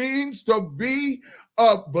it means to be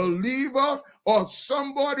a believer or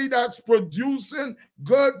somebody that's producing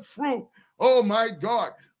good fruit. Oh my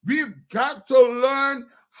God. We've got to learn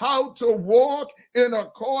how to walk in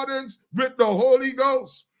accordance with the Holy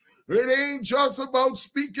Ghost. It ain't just about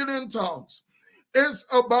speaking in tongues. It's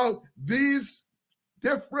about these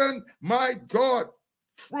different, my God,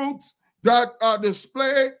 fruits that are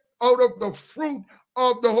displayed out of the fruit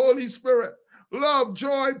of the Holy Spirit. Love,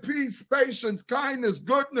 joy, peace, patience, kindness,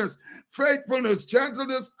 goodness, faithfulness,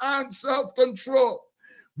 gentleness, and self-control.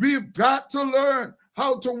 We've got to learn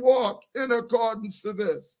how to walk in accordance to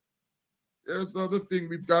this. Here's the other thing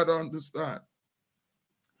we've got to understand.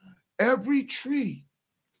 Every tree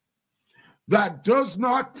that does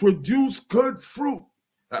not produce good fruit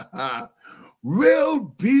will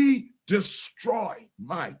be destroyed.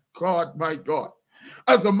 My God, my God.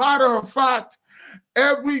 As a matter of fact,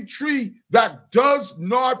 every tree that does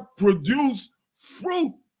not produce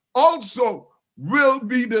fruit also will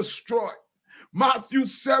be destroyed. Matthew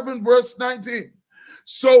 7 verse 19.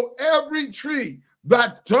 So every tree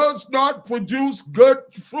that does not produce good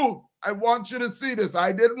fruit, I want you to see this.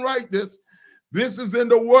 I didn't write this. This is in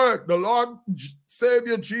the word. The Lord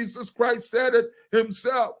Savior Jesus Christ said it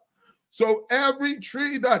himself. So every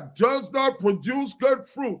tree that does not produce good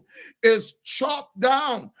fruit is chopped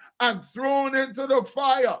down and thrown into the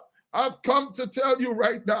fire. I've come to tell you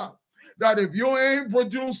right now that if you ain't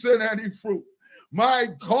producing any fruit, my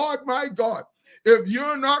God, if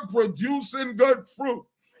you're not producing good fruit,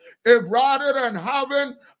 if rather than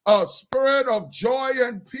having a spirit of joy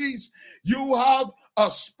and peace, you have a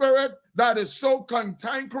spirit that is so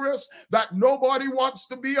cantankerous that nobody wants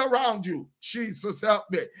to be around you. Jesus help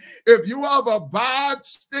me. If you have a bad,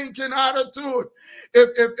 stinking attitude,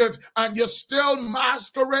 if and you're still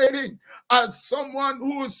masquerading as someone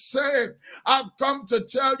who is saved, I've come to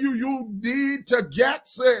tell you, you need to get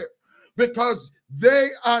saved, because they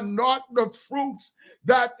are not the fruits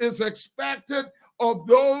that is expected of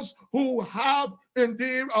those who have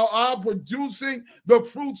indeed or are producing the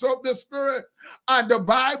fruits of the Spirit. And the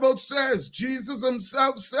Bible says, Jesus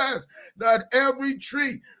himself says, that every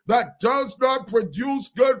tree that does not produce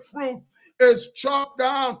good fruit is chopped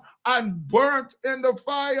down and burnt in the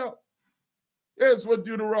fire. Here's what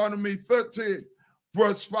Deuteronomy 13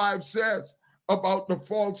 verse 5 says about the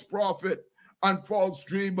false prophet and false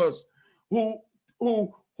dreamers who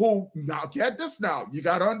now get this now. You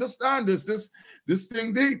got to understand this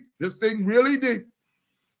thing deep, this thing really deep.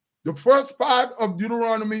 The first part of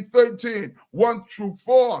Deuteronomy 13, 1 through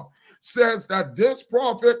 4 says that this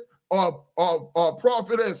prophet or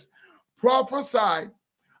prophetess prophesied,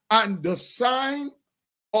 and the sign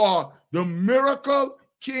or the miracle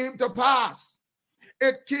came to pass.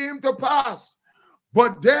 It came to pass.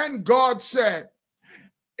 But then God said,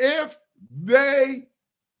 if they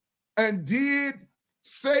indeed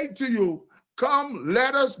say to you, come,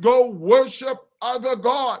 let us go worship other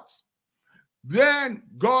gods, then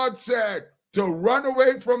God said to run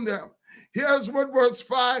away from them. Here's what verse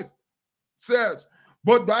 5 says: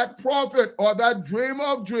 but that prophet or that dreamer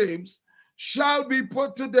of dreams shall be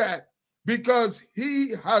put to death, because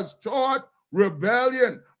he has taught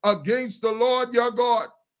rebellion against the Lord your God,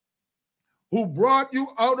 who brought you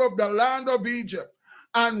out of the land of Egypt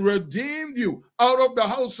and redeemed you out of the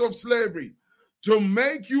house of slavery, to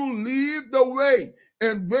make you leave the way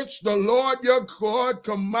in which the Lord your God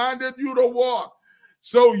commanded you to walk.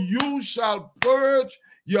 So you shall purge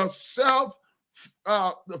yourself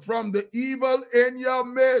from the evil in your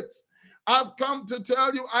midst. I've come to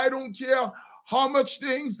tell you, I don't care how much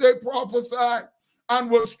things they prophesied and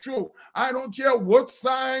was true. I don't care what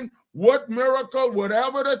sign, what miracle,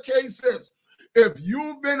 whatever the case is. If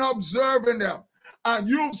you've been observing them, and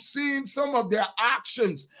you've seen some of their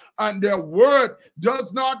actions and their word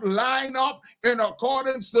does not line up in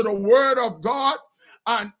accordance to the word of God,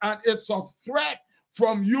 and it's a threat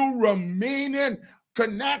from you remaining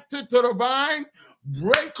connected to the vine,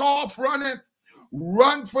 break off running.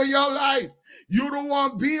 Run for your life. You don't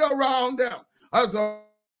want to be around them. As a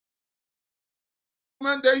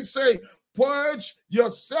man, they say, purge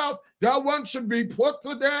yourself. That one should be put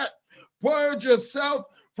to death. Purge yourself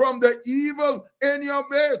from the evil in your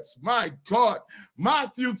midst. My God.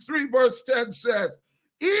 Matthew 3 verse 10 says,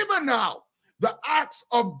 even now, the axe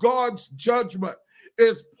of God's judgment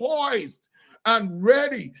is poised and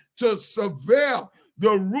ready to sever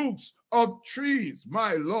the roots of trees,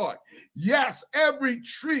 my Lord. Yes, every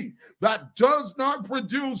tree that does not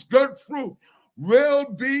produce good fruit will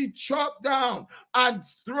be chopped down and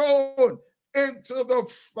thrown into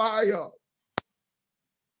the fire.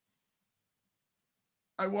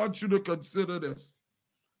 I want you to consider this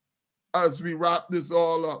as we wrap this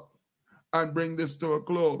all up and bring this to a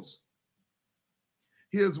close.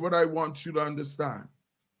 Here's what I want you to understand.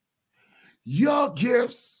 Your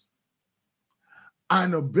gifts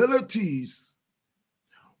and abilities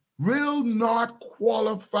will not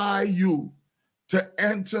qualify you to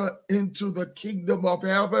enter into the kingdom of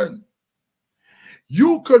heaven.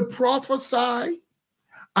 You could prophesy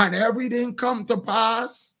and everything come to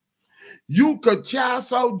pass. You could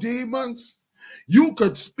cast out demons. You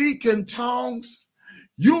could speak in tongues.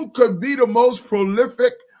 You could be the most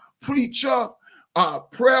prolific preacher,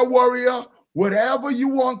 prayer warrior, whatever you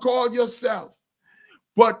want to call yourself.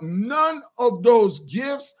 But none of those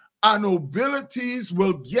gifts and abilities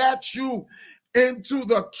will get you into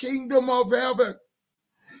the kingdom of heaven.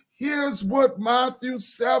 Here's what Matthew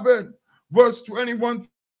 7 verse 21-3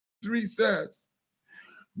 says.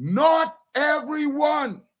 Not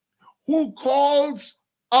everyone who calls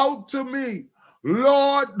out to me,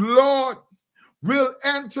 Lord, Lord, will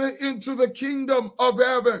enter into the kingdom of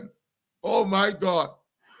heaven. Oh my God.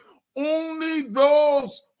 Only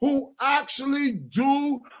those who actually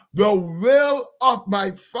do the will of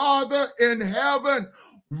my Father in heaven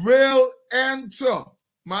will enter.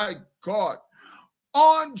 My God.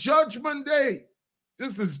 On Judgment Day,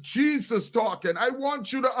 this is Jesus talking. I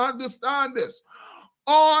want you to understand this.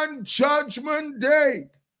 On Judgment Day,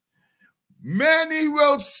 many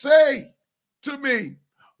will say to me,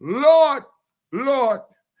 Lord, Lord,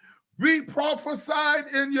 we prophesied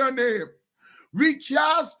in your name. We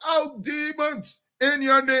cast out demons in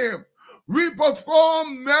your name. We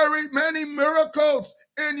perform many miracles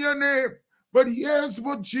in your name. But here's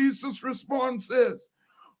what Jesus' response is.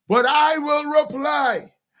 But I will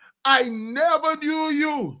reply, I never knew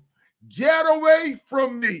you. Get away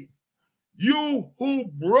from me, you who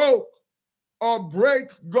broke or break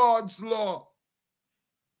God's law.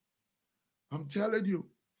 I'm telling you,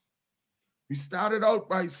 we started out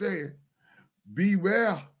by saying,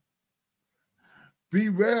 beware.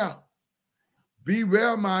 Beware.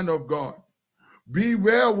 Beware, man of God.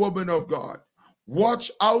 Beware, woman of God.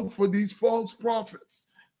 Watch out for these false prophets,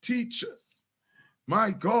 teachers.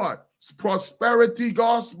 My God, it's prosperity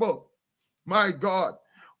gospel. My God,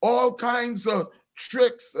 all kinds of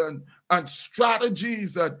tricks and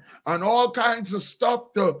strategies and all kinds of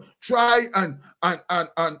stuff to try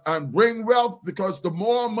and bring wealth, because the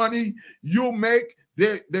more money you make,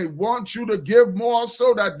 they want you to give more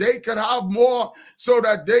so that they can have more, so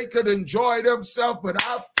that they can enjoy themselves. But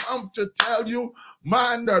I've come to tell you,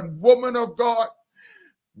 man and woman of God,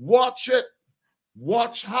 watch it.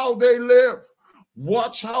 Watch how they live.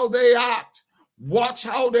 Watch how they act. Watch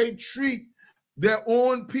how they treat their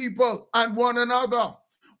own people and one another.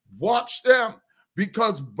 Watch them,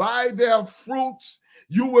 because by their fruits,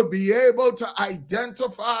 you will be able to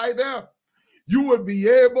identify them. You would be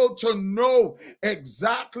able to know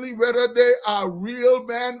exactly whether they are real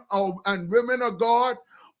men and women of God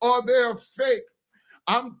or they're fake.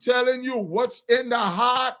 I'm telling you, what's in the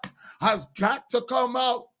heart has got to come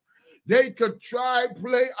out. They could try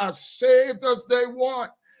play as saved as they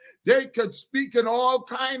want. They could speak in all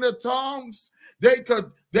kind of tongues. They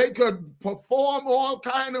could perform all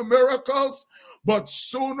kind of miracles, but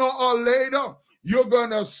sooner or later, you're going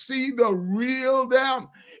to see the real them.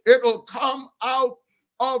 It'll come out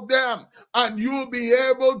of them, and you'll be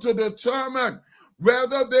able to determine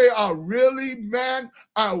whether they are really men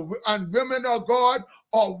and women of God,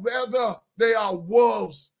 or whether they are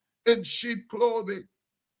wolves in sheep clothing.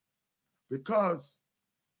 Because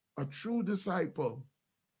a true disciple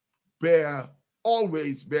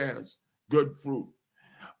always bears good fruit.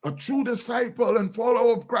 A true disciple and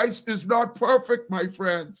follower of Christ is not perfect, my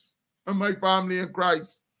friends and my family in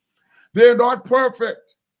Christ. They're not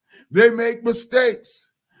perfect. They make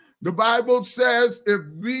mistakes. The Bible says if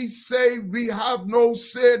we say we have no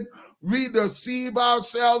sin, we deceive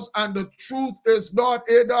ourselves and the truth is not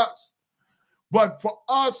in us. But for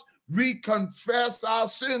us, we confess our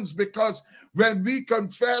sins, because when we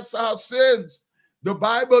confess our sins, the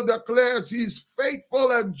Bible declares he's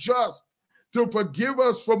faithful and just to forgive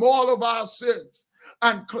us from all of our sins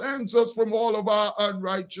and cleanse us from all of our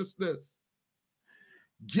unrighteousness.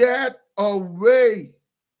 Get away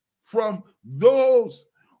from those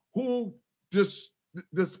who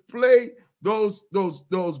display those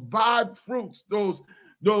bad fruits,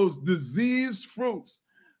 those diseased fruits,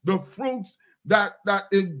 the fruits that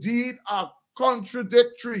indeed are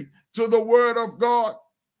contradictory to the word of God.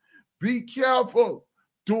 Be careful.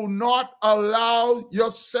 Do not allow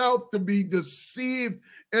yourself to be deceived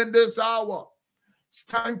in this hour. It's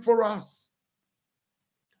time for us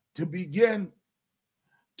to begin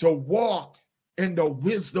to walk in the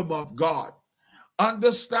wisdom of God,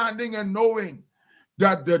 understanding and knowing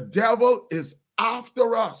that the devil is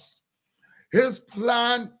after us. His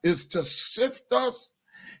plan is to sift us.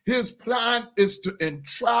 His plan is to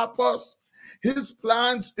entrap us. His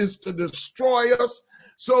plans is to destroy us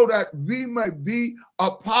so that we may be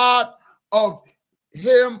a part of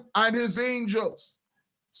him and his angels,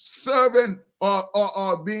 serving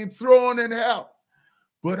or being thrown in hell.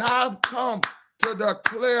 But I've come to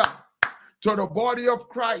declare to the body of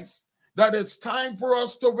Christ that it's time for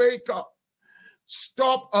us to wake up.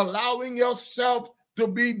 Stop allowing yourself to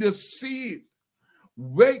be deceived.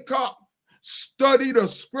 Wake up. Study the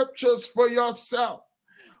scriptures for yourself.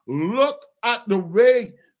 Look at the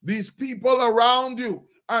way these people around you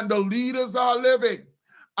and the leaders are living.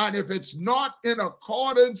 And if it's not in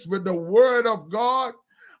accordance with the word of God,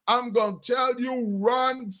 I'm going to tell you,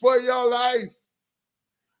 run for your life,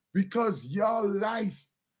 because your life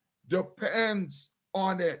depends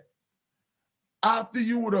on it. After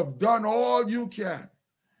you would have done all you can,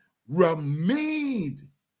 remain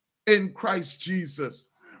in Christ Jesus.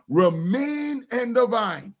 Remain in the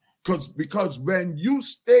vine, because when you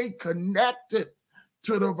stay connected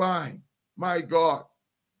to the vine, my God,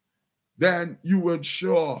 then you will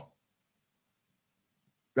ensure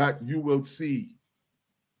that you will see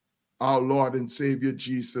our Lord and Savior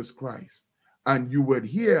Jesus Christ. And you would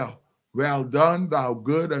hear, well done, thou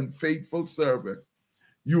good and faithful servant.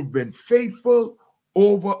 You've been faithful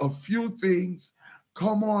over a few things.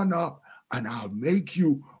 Come on up and I'll make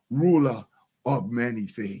you ruler of many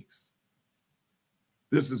things.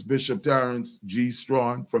 This is Bishop Terrance G.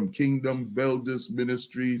 Strachan from Kingdom Builders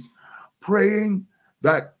Ministries, praying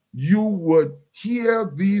that you would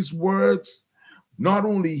hear these words, not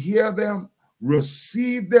only hear them,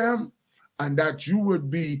 receive them, and that you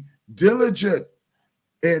would be diligent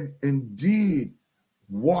in indeed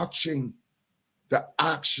watching the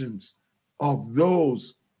actions of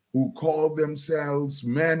those who call themselves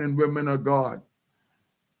men and women of God,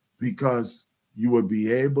 because you will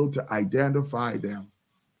be able to identify them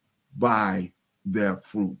by their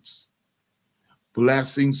fruits.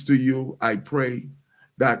 Blessings to you. I pray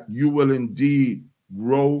that you will indeed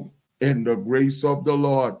grow in the grace of the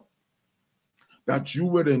Lord, that you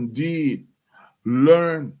would indeed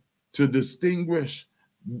learn to distinguish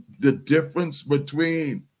the difference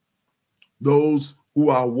between those who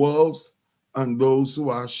are wolves and those who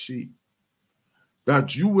are sheep,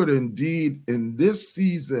 that you would indeed in this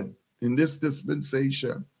season, in this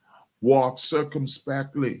dispensation, walk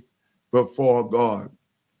circumspectly before God,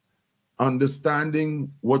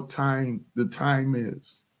 understanding what time the time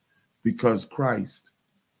is, because Christ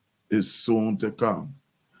is soon to come.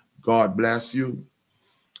 God bless you.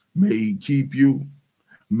 May he keep you.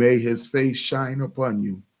 May his face shine upon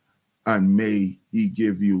you, and may he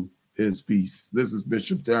give you his peace. This is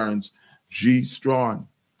Bishop Terrance G. Strachan,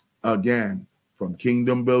 again from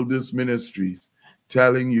Kingdom Builders Ministries,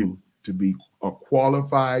 telling you to be a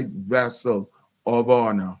qualified vessel of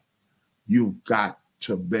honor. You've got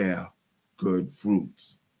to bear good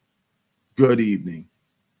fruits. Good evening,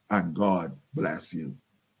 and God bless you.